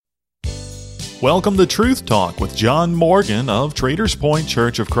Welcome to Truth Talk with John Morgan of Traders Point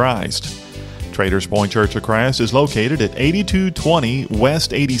Church of Christ. Traders Point Church of Christ is located at 8220 West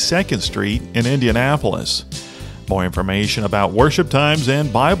 82nd Street in Indianapolis. More information about worship times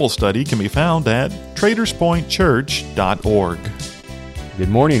and Bible study can be found at traderspointchurch.org. Good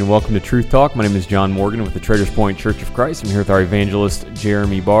morning and welcome to Truth Talk. My name is John Morgan with the Traders Point Church of Christ. I'm here with our evangelist,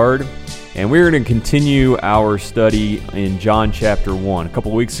 Jeremy Bard. And we're going to continue our study in John chapter 1. A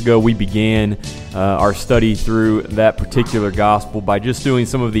couple weeks ago, we began our study through that particular gospel by just doing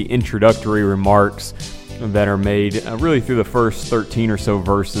some of the introductory remarks that are made really through the first 13 or so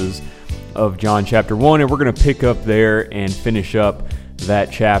verses of John chapter 1. And we're going to pick up there and finish up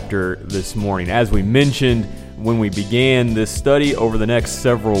that chapter this morning. As we mentioned when we began this study, over the next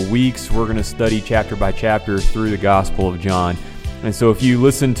several weeks, we're going to study chapter by chapter through the Gospel of John. And so if you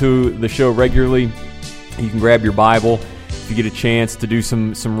listen to the show regularly, you can grab your Bible. If you get a chance to do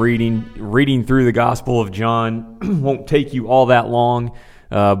some reading through the Gospel of John won't take you all that long,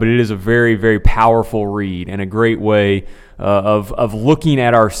 but it is a very, very powerful read and a great way of looking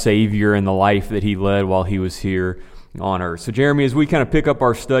at our Savior and the life that He led while He was here on earth. So Jeremy, as we kind of pick up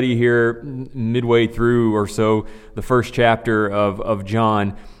our study here midway through or so, the first chapter of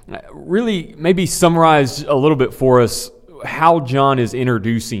John, really maybe summarize a little bit for us how John is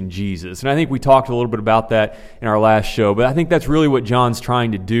introducing Jesus. And I think we talked a little bit about that in our last show, but I think that's really what John's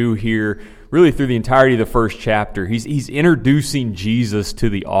trying to do here, really through the entirety of the first chapter. He's introducing Jesus to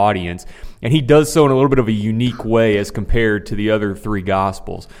the audience, and he does so in a little bit of a unique way as compared to the other three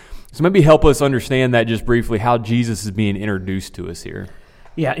Gospels. So maybe help us understand that just briefly, how Jesus is being introduced to us here.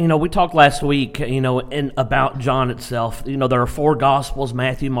 Yeah, we talked last week, about John itself. There are four Gospels: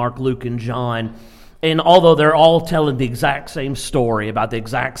 Matthew, Mark, Luke, and John. And although they're all telling the exact same story about the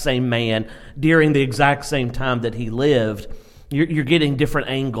exact same man during the exact same time that he lived, you're getting different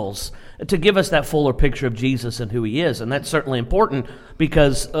angles to give us that fuller picture of Jesus and who he is. And that's certainly important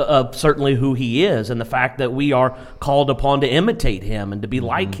because of certainly who he is and the fact that we are called upon to imitate him and to be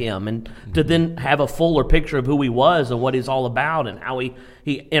like him and to then have a fuller picture of who he was and what he's all about and how he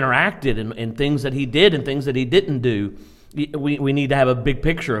interacted and things that he did and things that he didn't do. We need to have a big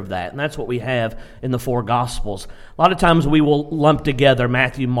picture of that, and that's what we have in the four Gospels. A lot of times we will lump together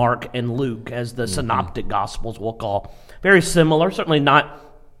Matthew, Mark, and Luke as the synoptic Gospels, we'll call. Very similar, certainly not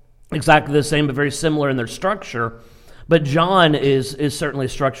exactly the same, but very similar in their structure. But John is certainly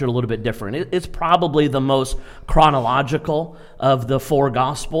structured a little bit different. It's probably the most chronological of the four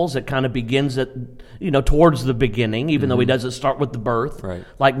Gospels. It kind of begins at, towards the beginning, even though he doesn't start with the birth, right,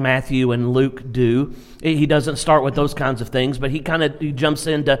 like Matthew and Luke do. He doesn't start with those kinds of things, but he jumps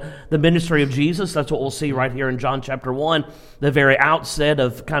into the ministry of Jesus. That's what we'll see right here in John chapter 1, the very outset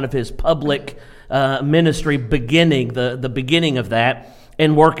of kind of his public ministry beginning, the beginning of that,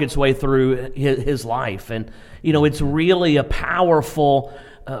 and work its way through his life. And it's really a powerful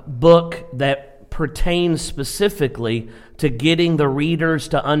book that pertains specifically to getting the readers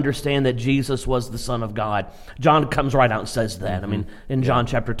to understand that Jesus was the Son of God. John comes right out and says that. In John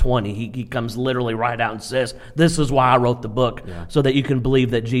chapter 20, he comes literally right out and says, this is why I wrote the book, so that you can believe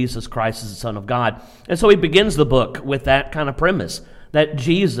that Jesus Christ is the Son of God. And so he begins the book with that kind of premise, that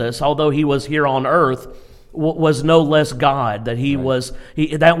Jesus, although he was here on earth, was no less God, that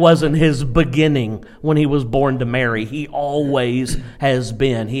that wasn't his beginning when he was born to Mary. He always has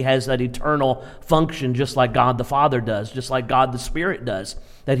been. He has that eternal function just like God the Father does, just like God the Spirit does,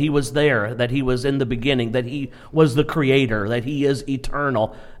 that he was there, that he was in the beginning, that he was the creator, that he is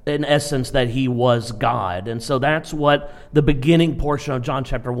eternal, in essence, that he was God. And so that's what the beginning portion of John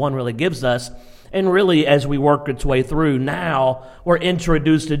chapter 1 really gives us. And really, as we work its way through, now we're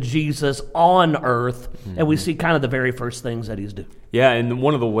introduced to Jesus on earth, and we see kind of the very first things that he's doing. Yeah, and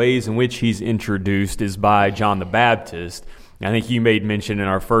one of the ways in which he's introduced is by John the Baptist. I think you made mention in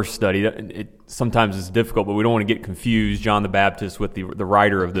our first study that sometimes it's difficult, but we don't want to get confused, John the Baptist with the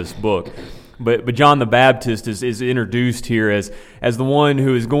writer of this book. But John the Baptist is introduced here as the one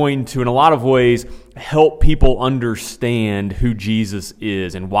who is going to, in a lot of ways, help people understand who Jesus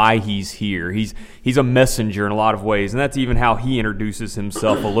is and why he's here. He's a messenger in a lot of ways, and that's even how he introduces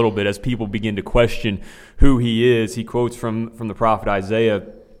himself a little bit as people begin to question who he is. He quotes from the prophet Isaiah.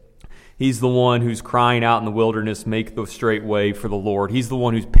 He's the one who's crying out in the wilderness, make the straight way for the Lord. He's the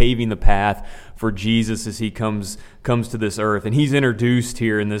one who's paving the path for Jesus as he comes to this earth. And he's introduced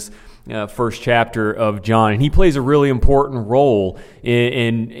here in this first chapter of John. And he plays a really important role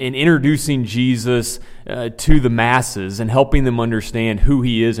in introducing Jesus to the masses and helping them understand who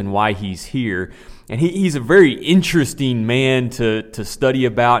he is and why he's here. And he's a very interesting man to study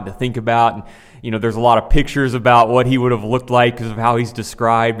about and to think about. there's a lot of pictures about what he would have looked like because of how he's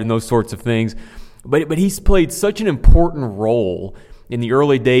described and those sorts of things. But he's played such an important role in the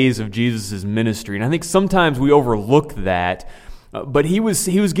early days of Jesus' ministry. And I think sometimes we overlook that. But he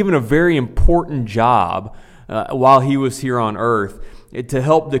was given a very important job while he was here on earth to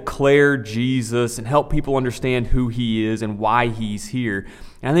help declare Jesus and help people understand who he is and why he's here.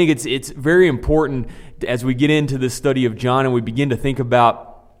 And I think it's very important as we get into this study of John and we begin to think about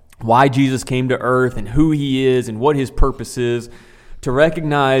why Jesus came to earth and who he is and what his purpose is, to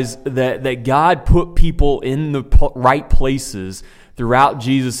recognize that God put people in the right places throughout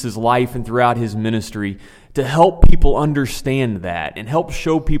Jesus' life and throughout his ministry to help people understand that and help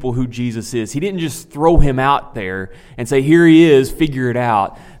show people who Jesus is. He didn't just throw him out there and say, here he is, figure it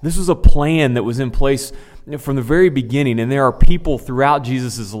out. This was a plan that was in place from the very beginning, and there are people throughout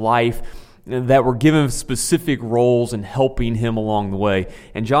Jesus' life that were given specific roles in helping him along the way.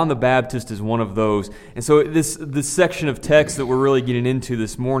 And John the Baptist is one of those. And so this section of text that we're really getting into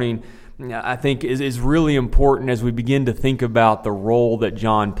this morning, I think is really important as we begin to think about the role that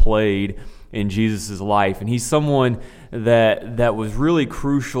John played in Jesus' life. And he's someone that was really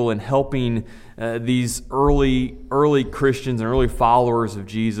crucial in helping these early Christians and early followers of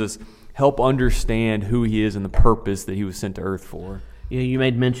Jesus help understand who he is and the purpose that he was sent to earth for. Yeah, you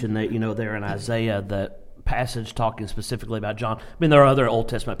made mention that, there in Isaiah, that passage talking specifically about John. I mean, there are other Old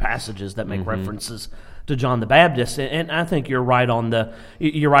Testament passages that make references to John the Baptist, and I think you're right on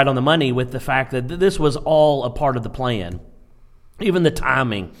the money with the fact that this was all a part of the plan. Even the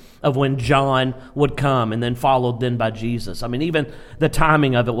timing of when John would come and then followed then by Jesus. I mean, even the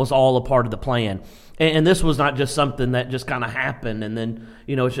timing of it was all a part of the plan. And this was not just something that just kind of happened and then,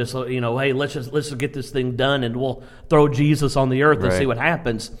 it's just, hey, let's just get this thing done and we'll throw Jesus on the earth and see what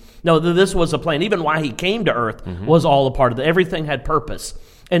happens. No, this was a plan. Even why he came to earth was all a part of it. Everything had purpose.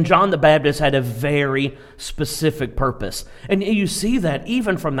 And John the Baptist had a very specific purpose. And you see that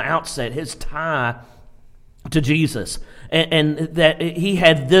even from the outset, his tie to Jesus, and that he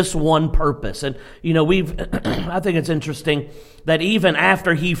had this one purpose. And, I think it's interesting that even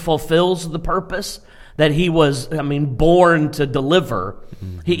after he fulfills the purpose that he was, born to deliver,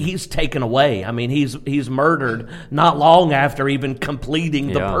 he's taken away. I mean, he's murdered not long after even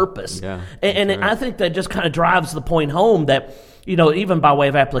completing the purpose. Yeah, and right. I think that just kind of drives the point home that, even by way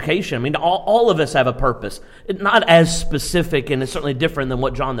of application, all of us have a purpose. Not as specific, and it's certainly different than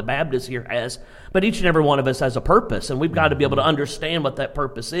what John the Baptist here has, but each and every one of us has a purpose, and we've got to be able to understand what that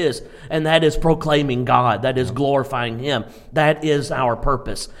purpose is, and that is proclaiming God, that is glorifying him. That is our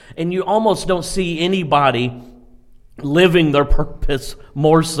purpose. And you almost don't see anybody living their purpose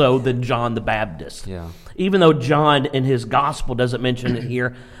more so than John the Baptist. Yeah. Even though John in his gospel doesn't mention it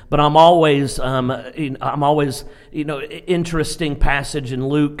here, but I'm always interesting passage in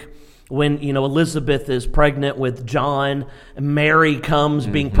Luke when, Elizabeth is pregnant with John, Mary comes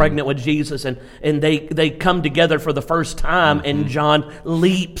being pregnant with Jesus, and they come together for the first time, and John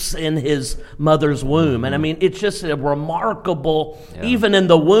leaps in his mother's womb. And it's just a remarkable, even in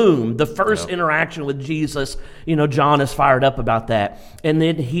the womb, the first interaction with Jesus, John is fired up about that. And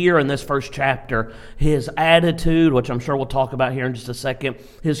then here in this first chapter, his attitude, which I'm sure we'll talk about here in just a second,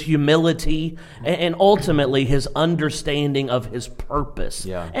 his humility, and ultimately his understanding of his purpose.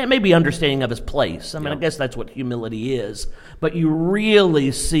 And maybe understanding of his place. I guess that's what humility is. But you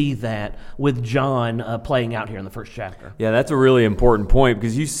really see that with John playing out here in the first chapter. Yeah, that's a really important point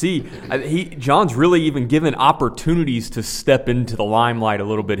because you see, John's really even given opportunities to step into the limelight a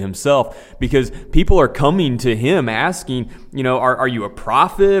little bit himself because people are coming to him asking, are you a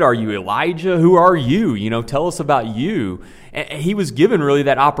prophet? Are you Elijah? Who are you? Tell us about you. And he was given really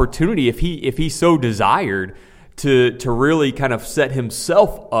that opportunity if he so desired to really kind of set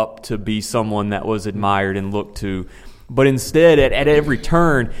himself up to be someone that was admired and looked to. But instead, at every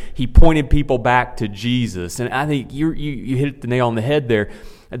turn, he pointed people back to Jesus. And I think you hit the nail on the head there.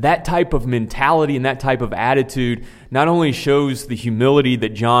 That type of mentality and that type of attitude not only shows the humility that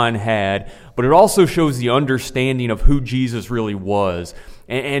John had, but it also shows the understanding of who Jesus really was.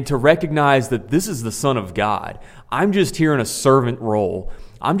 And to recognize that this is the Son of God. I'm just here in a servant role.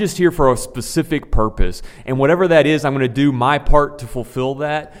 I'm just here for a specific purpose. And whatever that is, I'm going to do my part to fulfill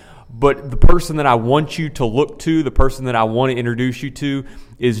that. But the person that I want you to look to, the person that I want to introduce you to,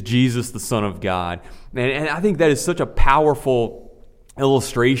 is Jesus, the Son of God. And I think that is such a powerful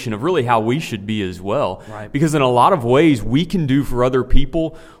illustration of really how we should be as well. Right. Because in a lot of ways, we can do for other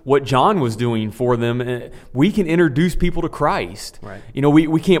people what John was doing for them. We can introduce people to Christ. Right.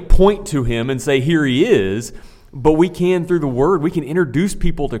 We can't point to him and say, here he is. But we can, through the Word, we can introduce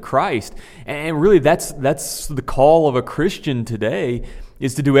people to Christ. And really, that's the call of a Christian today,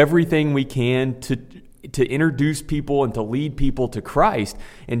 is to do everything we can to introduce people and to lead people to Christ.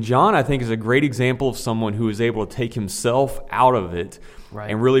 And John, I think, is a great example of someone who is able to take himself out of it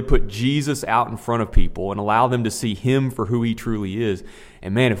and really put Jesus out in front of people and allow them to see him for who he truly is.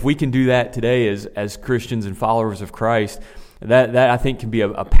 And man, if we can do that today as Christians and followers of Christ, that I think can be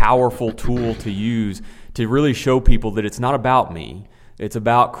a powerful tool to use to really show people that it's not about me. It's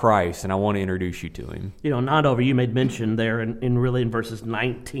about Christ, and I want to introduce you to him. Not over, you made mention there in verses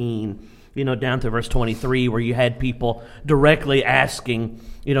 19, down to verse 23, where you had people directly asking,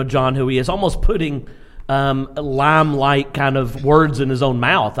 John who he is, almost putting limelight kind of words in his own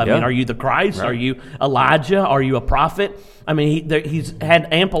mouth. I mean, are you the Christ? Right. Are you Elijah? Are you a prophet? I mean, he's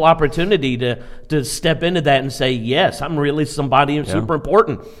had ample opportunity to step into that and say, yes, I'm really somebody super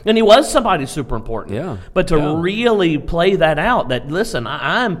important. And he was somebody super important. Yeah. But to really play that out, that, listen,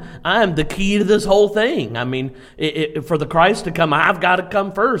 I'm the key to this whole thing. I mean, for the Christ to come, I've got to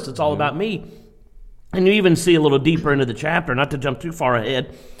come first. It's all about me. And you even see a little deeper into the chapter, not to jump too far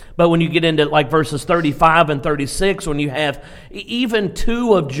ahead, but when you get into like verses 35 and 36, when you have even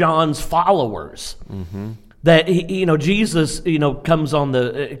two of John's followers, that Jesus comes on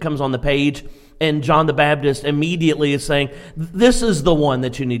the page, and John the Baptist immediately is saying, "This is the one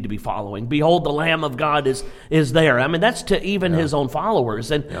that you need to be following. Behold, the Lamb of God is there." I mean, that's to even his own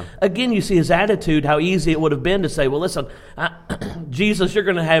followers. And again, you see his attitude, how easy it would have been to say, "Well, listen, Jesus, you're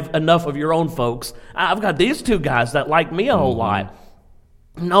going to have enough of your own folks. I've got these two guys that like me a whole lot."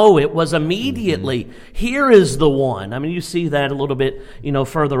 No, it was immediately, here is the one. I mean, you see that a little bit,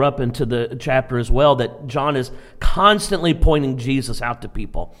 further up into the chapter as well, that John is constantly pointing Jesus out to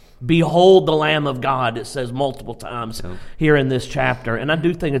people. Behold the Lamb of God, it says multiple times here in this chapter. And I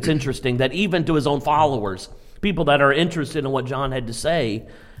do think it's interesting that even to his own followers, people that are interested in what John had to say,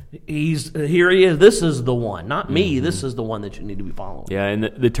 here he is, this is the one, not me, this is the one that you need to be following. Yeah, and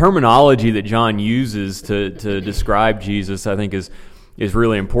the terminology that John uses to describe Jesus, I think, is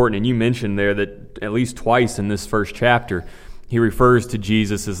really important. And you mentioned there that at least twice in this first chapter, he refers to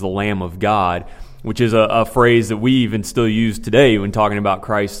Jesus as the Lamb of God, which is a phrase that we even still use today when talking about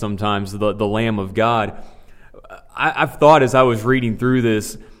Christ sometimes, the Lamb of God. I've thought as I was reading through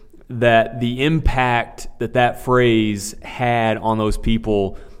this that the impact that phrase had on those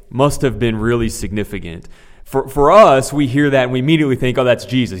people must have been really significant. For us, we hear that and we immediately think, oh, that's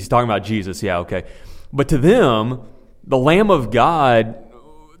Jesus. He's talking about Jesus. Yeah, okay. But to them, the Lamb of God,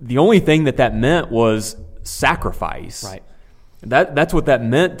 the only thing that meant was sacrifice. Right. That's what that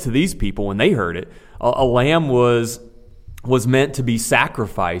meant to these people when they heard it. A lamb was meant to be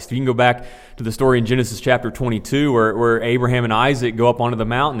sacrificed. You can go back to the story in Genesis chapter 22 where Abraham and Isaac go up onto the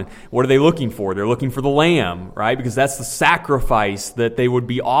mountain. What are they looking for? They're looking for the lamb, right? Because that's the sacrifice that they would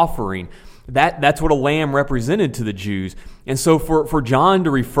be offering. That's what a lamb represented to the Jews. And so for John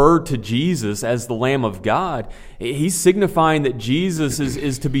to refer to Jesus as the Lamb of God, he's signifying that Jesus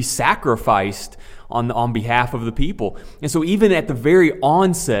is to be sacrificed on behalf of the people. And so even at the very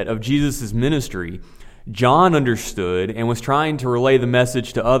onset of Jesus' ministry, John understood and was trying to relay the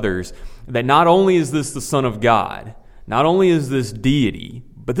message to others that not only is this the Son of God, not only is this deity,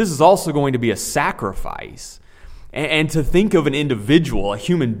 but this is also going to be a sacrifice. And to think of an individual, a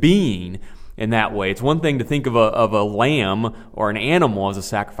human being, in that way. It's one thing to think of a lamb or an animal as a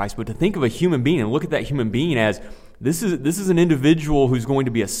sacrifice, but to think of a human being and look at that human being as this is an individual who's going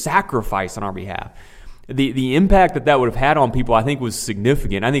to be a sacrifice on our behalf. The impact that would have had on people, I think, was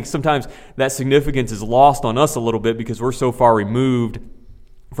significant. I think sometimes that significance is lost on us a little bit because we're so far removed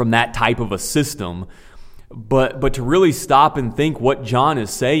from that type of a system. But to really stop and think what John is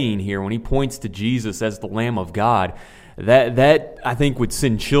saying here when he points to Jesus as the Lamb of God, that I think would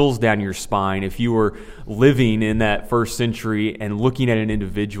send chills down your spine if you were living in that first century and looking at an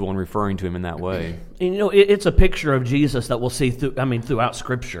individual and referring to him in that way. And, it's a picture of Jesus that we'll see throughout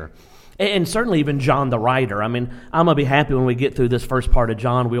Scripture. And certainly even John the writer. I mean, I'm going to be happy when we get through this first part of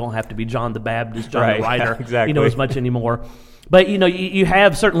John. We won't have to be John the Baptist, John the writer, exactly. As much anymore. But, you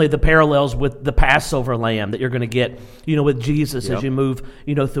have certainly the parallels with the Passover lamb that you're going to get, with Jesus as you move,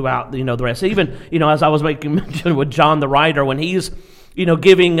 throughout, the rest. Even, as I was making mention with John the writer, when he's,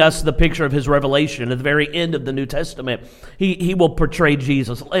 giving us the picture of his revelation at the very end of the New Testament, he will portray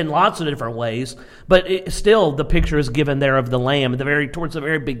Jesus in lots of different ways. But still, the picture is given there of the lamb towards the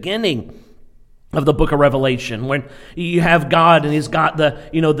very beginning of the book of Revelation, when you have God and he's got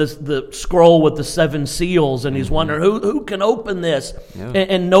the scroll with the 7 seals, and he's wondering who can open this,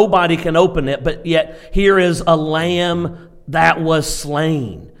 and nobody can open it, but yet here is a lamb that was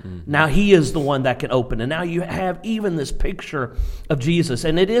slain. Now he is the one that can open, and now you have even this picture of Jesus,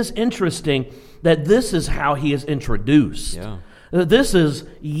 and it is interesting that this is how he is introduced. This is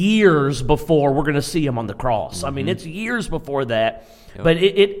years before we're going to see him on the cross. I mean, it's years before that. Yep. But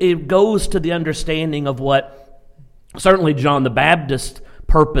it goes to the understanding of what certainly John the Baptist's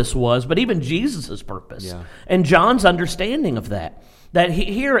purpose was, but even Jesus' purpose. Yeah. And John's understanding of that. That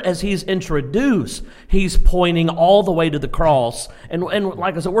here, as he's introduced, he's pointing all the way to the cross. And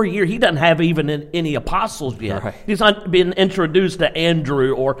like I said, we're here. He doesn't have even any apostles yet. Right. He's not been introduced to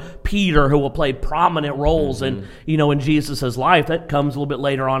Andrew or Peter, who will play prominent roles in Jesus' life. That comes a little bit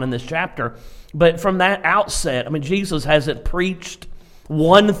later on in this chapter. But from that outset, I mean, Jesus hasn't preached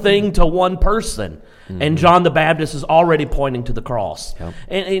one thing to one person. And John the Baptist is already pointing to the cross. Yep.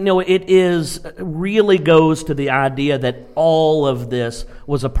 And it really goes to the idea that all of this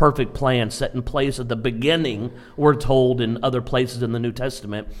was a perfect plan set in place at the beginning, we're told in other places in the New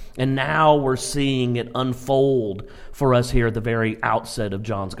Testament. And now we're seeing it unfold for us here at the very outset of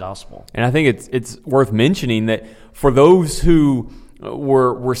John's gospel. And I think it's worth mentioning that for those who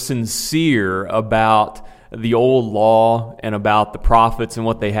were sincere about the old law and about the prophets and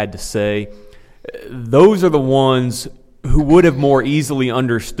what they had to say, those are the ones who would have more easily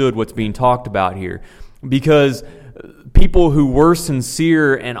understood what's being talked about here, because people who were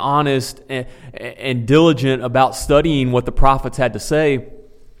sincere and honest and diligent about studying what the prophets had to say,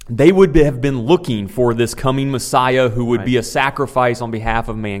 they would have been looking for this coming Messiah who would be a sacrifice on behalf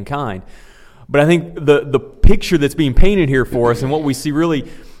of mankind. But I think the picture that's being painted here for us, and what we see really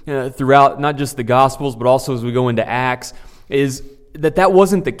throughout not just the Gospels but also as we go into Acts, is that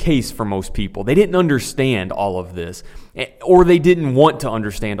wasn't the case for most people. They didn't understand all of this, or they didn't want to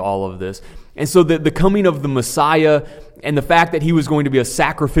understand all of this. And so the coming of the Messiah and the fact that he was going to be a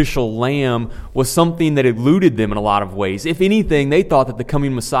sacrificial lamb was something that eluded them in a lot of ways. If anything, they thought that the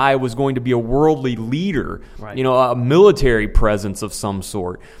coming Messiah was going to be a worldly leader, a military presence of some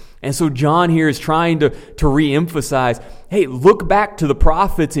sort. And so John here is trying to re-emphasize, hey, look back to the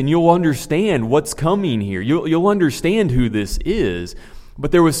prophets and you'll understand what's coming here. You'll understand who this is.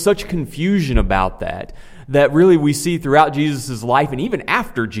 But there was such confusion about that really we see throughout Jesus' life, and even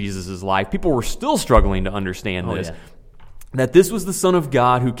after Jesus' life, people were still struggling to understand this. Yeah. That this was the Son of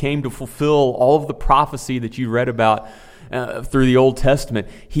God who came to fulfill all of the prophecy that you read about through the Old Testament.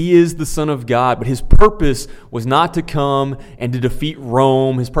 He is the Son of God, but his purpose was not to come and to defeat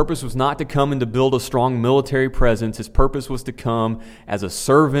Rome. His purpose was not to come and to build a strong military presence. His purpose was to come as a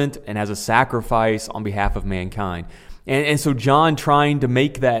servant and as a sacrifice on behalf of mankind. And so John, trying to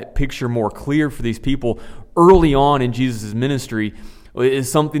make that picture more clear for these people early on in Jesus' ministry, is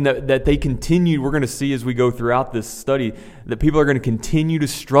something that they continue. We're going to see as we go throughout this study that people are going to continue to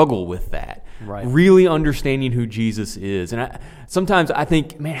struggle with that. Right. Really understanding who Jesus is. And sometimes I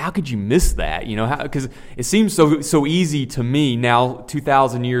think, man, how could you miss that? Because it seems so easy to me now,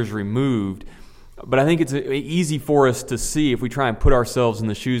 2,000 years removed. But I think it's easy for us to see if we try and put ourselves in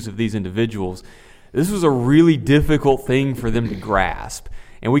the shoes of these individuals. This was a really difficult thing for them to grasp.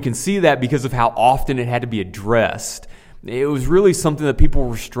 And we can see that because of how often it had to be addressed. It was really something that people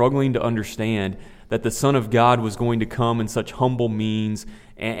were struggling to understand, that the Son of God was going to come in such humble means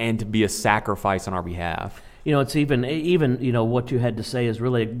and to be a sacrifice on our behalf. It's even what you had to say is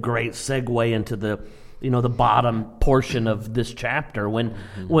really a great segue into the bottom portion of this chapter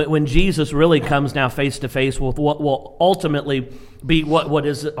when Jesus really comes now face to face with what will ultimately be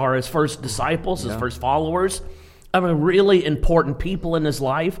are his first disciples, his first followers. I mean, really important people in his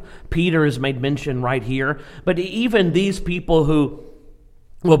life. Peter is made mention right here. But even these people who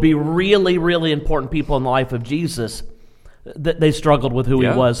will be really, really important people in the life of Jesus, they struggled with who he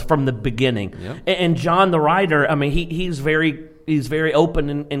was from the beginning. Yep. And John the writer, I mean, he's very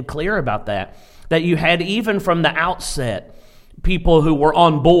open and clear about that. That you had, even from the outset, people who were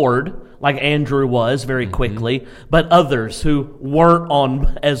on board, like Andrew was very quickly, but others who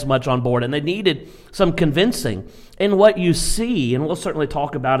weren't as much on board, and they needed some convincing. And what you see, and we'll certainly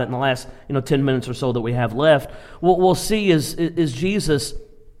talk about it in the last 10 minutes or so that we have left, what we'll see is Jesus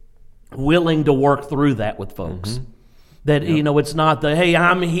willing to work through that with folks. That, it's not hey,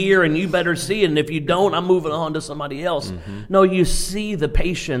 I'm here and you better see it, and if you don't, I'm moving on to somebody else. No, you see the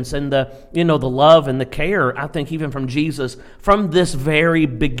patience and the love and the care, I think, even from Jesus, from this very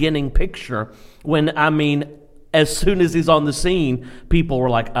beginning picture, when, as soon as he's on the scene, people were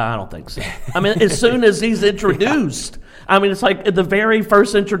like, I don't think so. As soon as he's introduced, I mean, it's like the very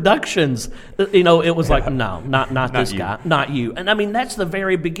first introductions, it was like, no, not this guy, not you. And I mean, that's the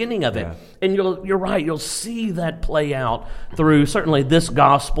very beginning of it. Yeah. And you're right, you'll see that play out through certainly this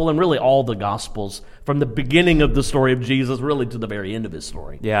gospel and really all the gospels from the beginning of the story of Jesus really to the very end of his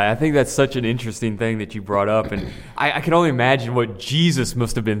story. Yeah, I think that's such an interesting thing that you brought up. And I can only imagine what Jesus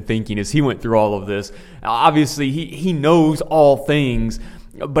must have been thinking as he went through all of this. Obviously, he knows all things,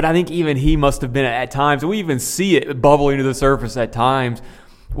 but I think even he must have been at times, and we even see it bubbling to the surface at times,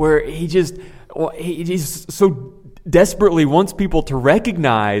 where he just so desperately wants people to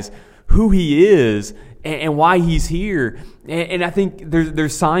recognize who he is and why he's here. And I think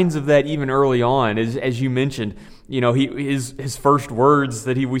there's signs of that even early on, as you mentioned. His first words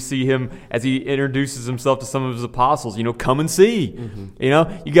that we see him as he introduces himself to some of his apostles, come and see.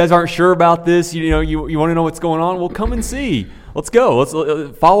 Mm-hmm. You guys aren't sure about this. You want to know what's going on? Well, come and see. Let's go.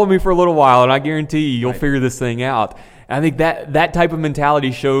 Let's follow me for a little while, and I guarantee you'll figure this thing out. And I think that type of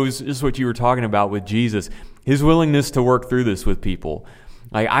mentality shows just what you were talking about with Jesus, his willingness to work through this with people.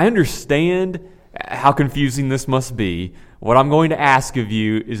 Like, I understand how confusing this must be. What I'm going to ask of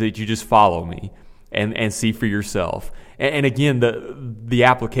you is that you just follow me and see for yourself. And again, the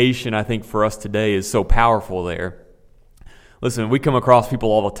application, I think, for us today is so powerful there. Listen, we come across people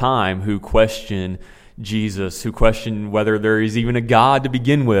all the time who question Jesus, who question whether there is even a God to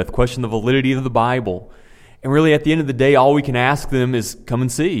begin with, question the validity of the Bible. And really, at the end of the day, all we can ask them is come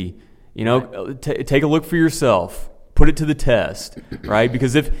and see. Take a look for yourself. Put it to the test, right?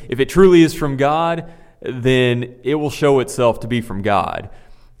 Because if it truly is from God, then it will show itself to be from God.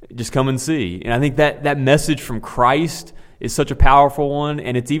 Just come and see. And I think that message from Christ is such a powerful one,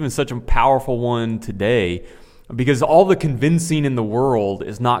 and it's even such a powerful one today, because all the convincing in the world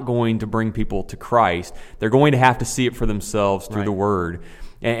is not going to bring people to Christ. They're going to have to see it for themselves through the Word.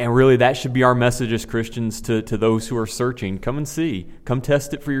 And really, that should be our message as Christians to those who are searching. Come and see. Come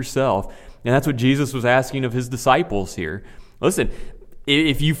test it for yourself. And that's what Jesus was asking of his disciples here. Listen,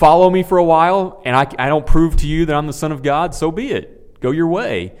 if you follow me for a while and I don't prove to you that I'm the Son of God, so be it. Go your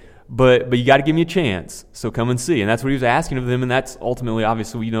way. But you got to give me a chance. So come and see. And that's what he was asking of them. And that's ultimately,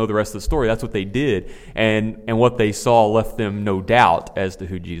 obviously, we know the rest of the story. That's what they did. And what they saw left them no doubt as to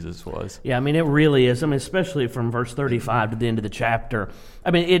who Jesus was. Yeah, I mean, it really is. I mean, especially from verse 35 to the end of the chapter.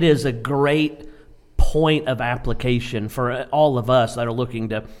 I mean, it is a great point of application for all of us that are looking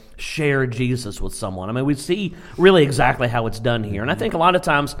to share Jesus with someone. I mean, we see really exactly how it's done here. And I think a lot of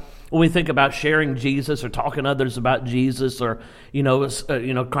times when we think about sharing Jesus or talking to others about Jesus or,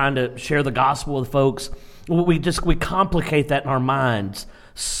 trying to share the gospel with folks, we complicate that in our minds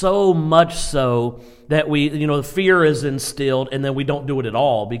so much so that the fear is instilled and then we don't do it at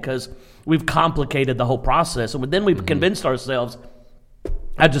all because we've complicated the whole process. And then we've convinced ourselves,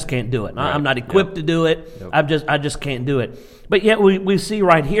 I just can't do it. Right. I'm not equipped to do it. Yep. I just can't do it. But yet we see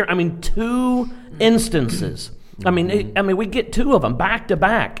right here, I mean, two instances. I mean, we get two of them back to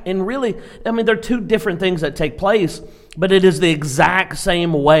back. And really, I mean, they're two different things that take place, but it is the exact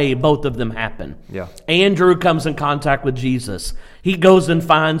same way both of them happen. Yeah. Andrew comes in contact with Jesus. He goes and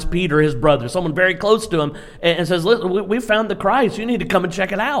finds Peter, his brother, someone very close to him, and says, listen, we found the Christ. You need to come and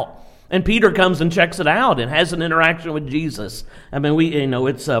check it out. And Peter comes and checks it out and has an interaction with Jesus. I mean,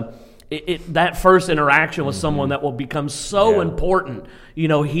 it's that first interaction with someone that will become so important,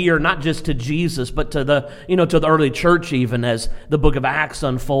 here, not just to Jesus, but to the early church even as the book of Acts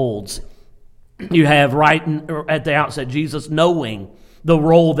unfolds. You have right at the outset Jesus knowing the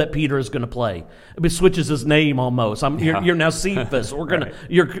role that Peter is going to play. It switches his name almost. You're now Cephas.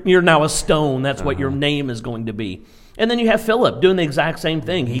 You're now a stone. That's what your name is going to be. And then you have Philip doing the exact same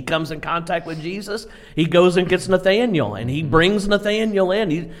thing. He comes in contact with Jesus. He goes and gets Nathanael, and he brings Nathanael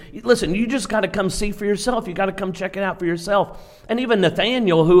in. Listen, you just got to come see for yourself. You got to come check it out for yourself. And even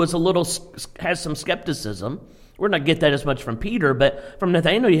Nathanael, who is has some skepticism. We're not get that as much from Peter, but from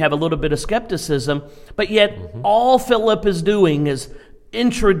Nathanael you have a little bit of skepticism. But yet all Philip is doing is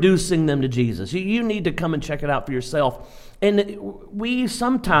introducing them to Jesus. You need to come and check it out for yourself. And we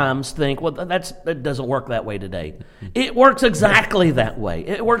sometimes think, well, that doesn't work that way today. It works exactly that way.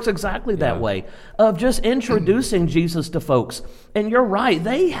 It works exactly that way of just introducing Jesus to folks. And you're right.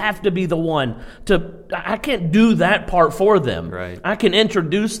 They have to be the one I can't do that part for them. Right. I can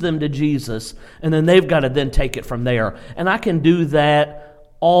introduce them to Jesus, and then they've got to then take it from there. And I can do that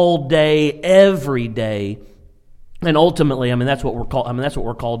all day, every day. And ultimately, that's what we're called. That's what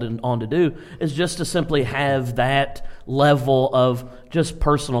we're called on to do, is just to simply have that level of just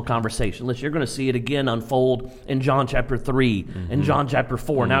personal conversation. Listen, you're going to see it again unfold in John chapter 3 and John chapter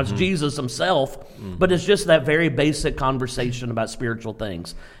 4. Now, it's Jesus himself, but it's just that very basic conversation about spiritual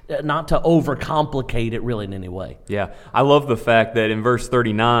things, not to overcomplicate it really in any way. Yeah, I love the fact that in verse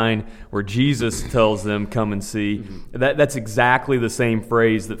 39, where Jesus tells them, come and see, that's exactly the same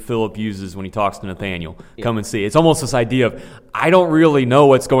phrase that Philip uses when he talks to Nathanael, come and see. It's almost this idea of, I don't really know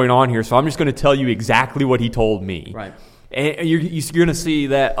what's going on here, so I'm just going to tell you exactly what he told me. Right. And you're going to see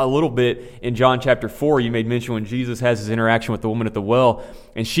that a little bit in John chapter 4. You made mention when Jesus has his interaction with the woman at the well,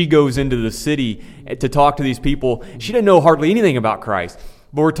 and she goes into the city to talk to these people. She didn't know hardly anything about Christ,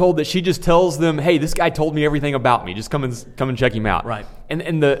 but we're told that she just tells them, hey, this guy told me everything about me. Just come and check him out. Right.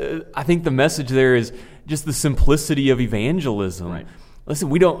 And I think the message there is just the simplicity of evangelism. Right. Listen,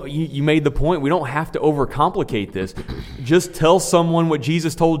 you made the point. We don't have to overcomplicate this. Just tell someone what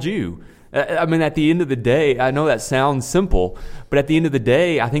Jesus told you. I mean, at the end of the day, I know that sounds simple, but at the end of the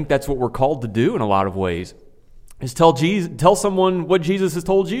day, I think that's what we're called to do in a lot of ways. Is tell someone what Jesus has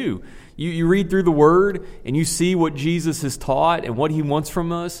told you. You read through the Word and you see what Jesus has taught and what He wants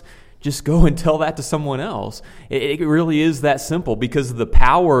from us. Just go and tell that to someone else. It really is that simple, because the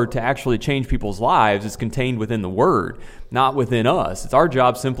power to actually change people's lives is contained within the Word, not within us. It's our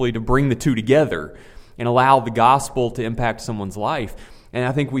job simply to bring the two together and allow the gospel to impact someone's life. And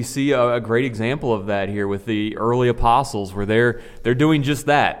I think we see a great example of that here with the early apostles, where they're doing just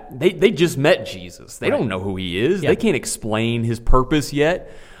that. They just met Jesus. They don't know who He is. Yeah. They can't explain His purpose yet.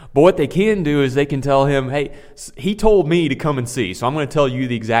 But what they can do is they can tell Him, hey, He told me to come and see, so I'm going to tell you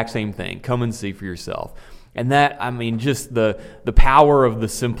the exact same thing. Come and see for yourself. And that, I mean, just the power of the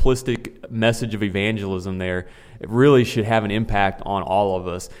simplistic message of evangelism there, it really should have an impact on all of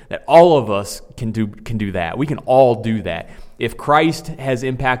us, that all of us can do that. We can all do that. If Christ has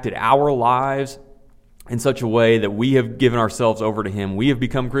impacted our lives in such a way that we have given ourselves over to Him, we have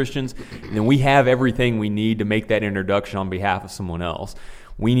become Christians, then we have everything we need to make that introduction on behalf of someone else.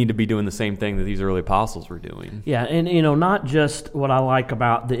 We need to be doing the same thing that these early apostles were doing. Yeah, and not just what I like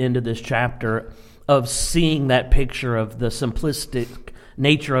about the end of this chapter of seeing that picture of the simplistic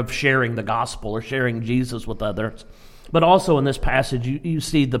nature of sharing the gospel or sharing Jesus with others, but also in this passage you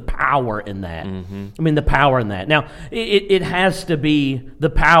see the power in that. I mean, the power in that. Now, it has to be, the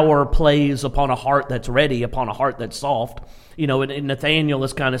power plays upon a heart that's ready, upon a heart that's soft. And Nathanael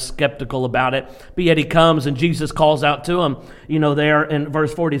is kind of skeptical about it, but yet he comes and Jesus calls out to him, there in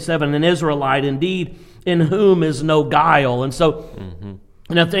verse 47, an Israelite indeed, in whom is no guile. And so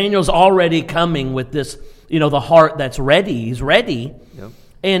Nathanael's already coming with this, the heart that's ready. He's ready. Yep.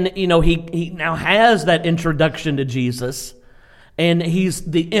 And, he now has that introduction to Jesus, and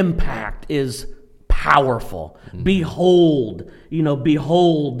the impact is powerful. Behold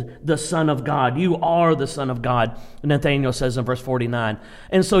the Son of God. You are the Son of God, Nathanael says in verse 49.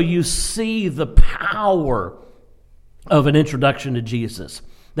 And so you see the power of an introduction to Jesus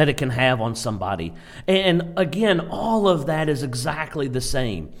that it can have on somebody. And again, all of that is exactly the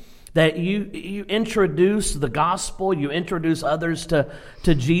same. That you introduce the gospel, you introduce others to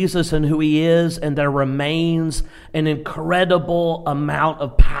Jesus and who He is, and there remains an incredible amount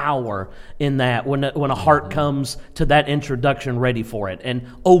of power in that when a heart comes to that introduction ready for it and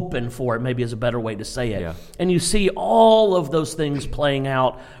open for it, maybe is a better way to say it. Yeah. And you see all of those things playing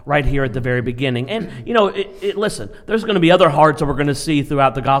out right here at the very beginning. And, listen, there's going to be other hearts that we're going to see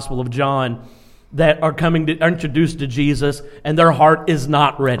throughout the Gospel of John that are introduced to Jesus, and their heart is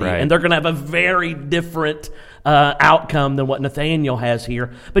not ready. Right. And they're going to have a very different outcome than what Nathanael has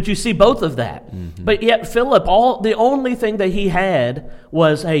here. But you see both of that. But yet Philip, the only thing that he had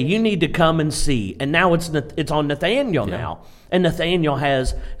was, hey, you need to come and see. And now it's on Nathanael now. And Nathanael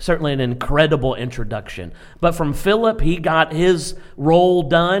has certainly an incredible introduction. But from Philip, he got his role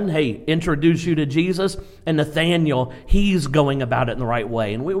done. Hey, introduce you to Jesus. And Nathanael, he's going about it in the right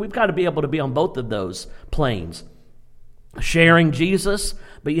way. And we've got to be able to be on both of those planes. Sharing Jesus,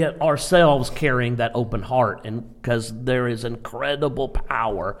 but yet ourselves carrying that open heart. And because there is incredible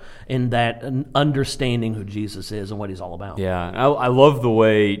power in that understanding who Jesus is and what He's all about. Yeah, I love the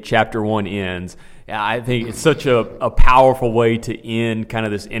way chapter 1 ends. I think it's such a powerful way to end kind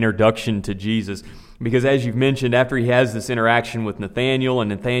of this introduction to Jesus, because as you've mentioned, after he has this interaction with Nathanael, and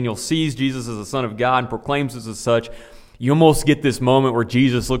Nathanael sees Jesus as the Son of God and proclaims this as such, you almost get this moment where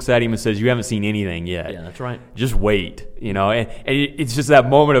Jesus looks at him and says, you haven't seen anything yet. Yeah, that's right. Just wait, and it's just that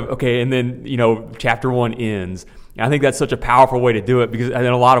moment of, okay, and then, chapter 1 ends. And I think that's such a powerful way to do it, because in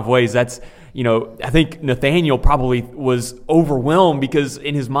a lot of ways that's, I think Nathanael probably was overwhelmed, because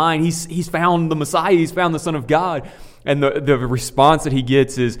in his mind he's found the Messiah, he's found the Son of God, and the response that he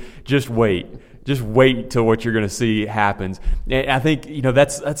gets is, just wait, just wait till what you're going to see happens. And I think,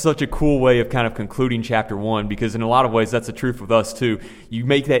 that's such a cool way of kind of concluding chapter 1, because in a lot of ways that's the truth with us too. You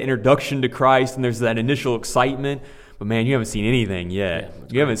make that introduction to Christ and there's that initial excitement, but man, you haven't seen anything yet.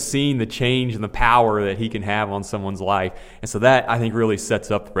 You haven't seen the change and the power that he can have on someone's life. And so that, I think, really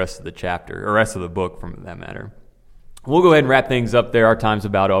sets up the rest of the chapter, or rest of the book from that matter. We'll go ahead and wrap things up there. Our time's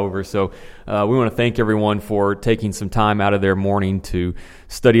about over. So we want to thank everyone for taking some time out of their morning to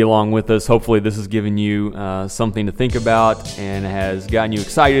study along with us. Hopefully this has given you something to think about and has gotten you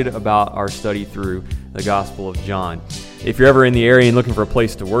excited about our study through the Gospel of John. If you're ever in the area and looking for a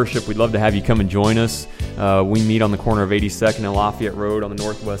place to worship, we'd love to have you come and join us. We meet on the corner of 82nd and Lafayette Road on the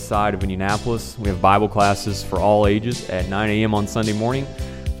northwest side of Indianapolis. We have Bible classes for all ages at 9 a.m. on Sunday morning,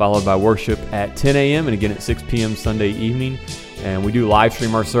 followed by worship at 10 a.m. and again at 6 p.m. Sunday evening. And we do live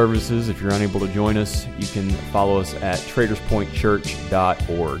stream our services. If you're unable to join us, you can follow us at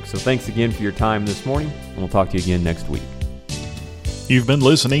traderspointchurch.org. So thanks again for your time this morning, and we'll talk to you again next week. You've been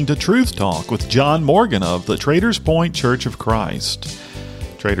listening to Truth Talk with John Morgan of the Traders Point Church of Christ.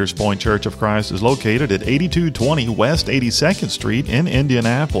 Traders Point Church of Christ is located at 8220 West 82nd Street in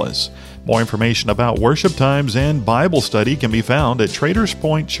Indianapolis. More information about worship times and Bible study can be found at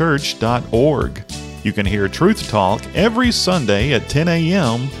traderspointchurch.org. You can hear Truth Talk every Sunday at 10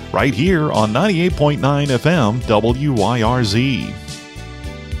 a.m. right here on 98.9 FM WYRZ.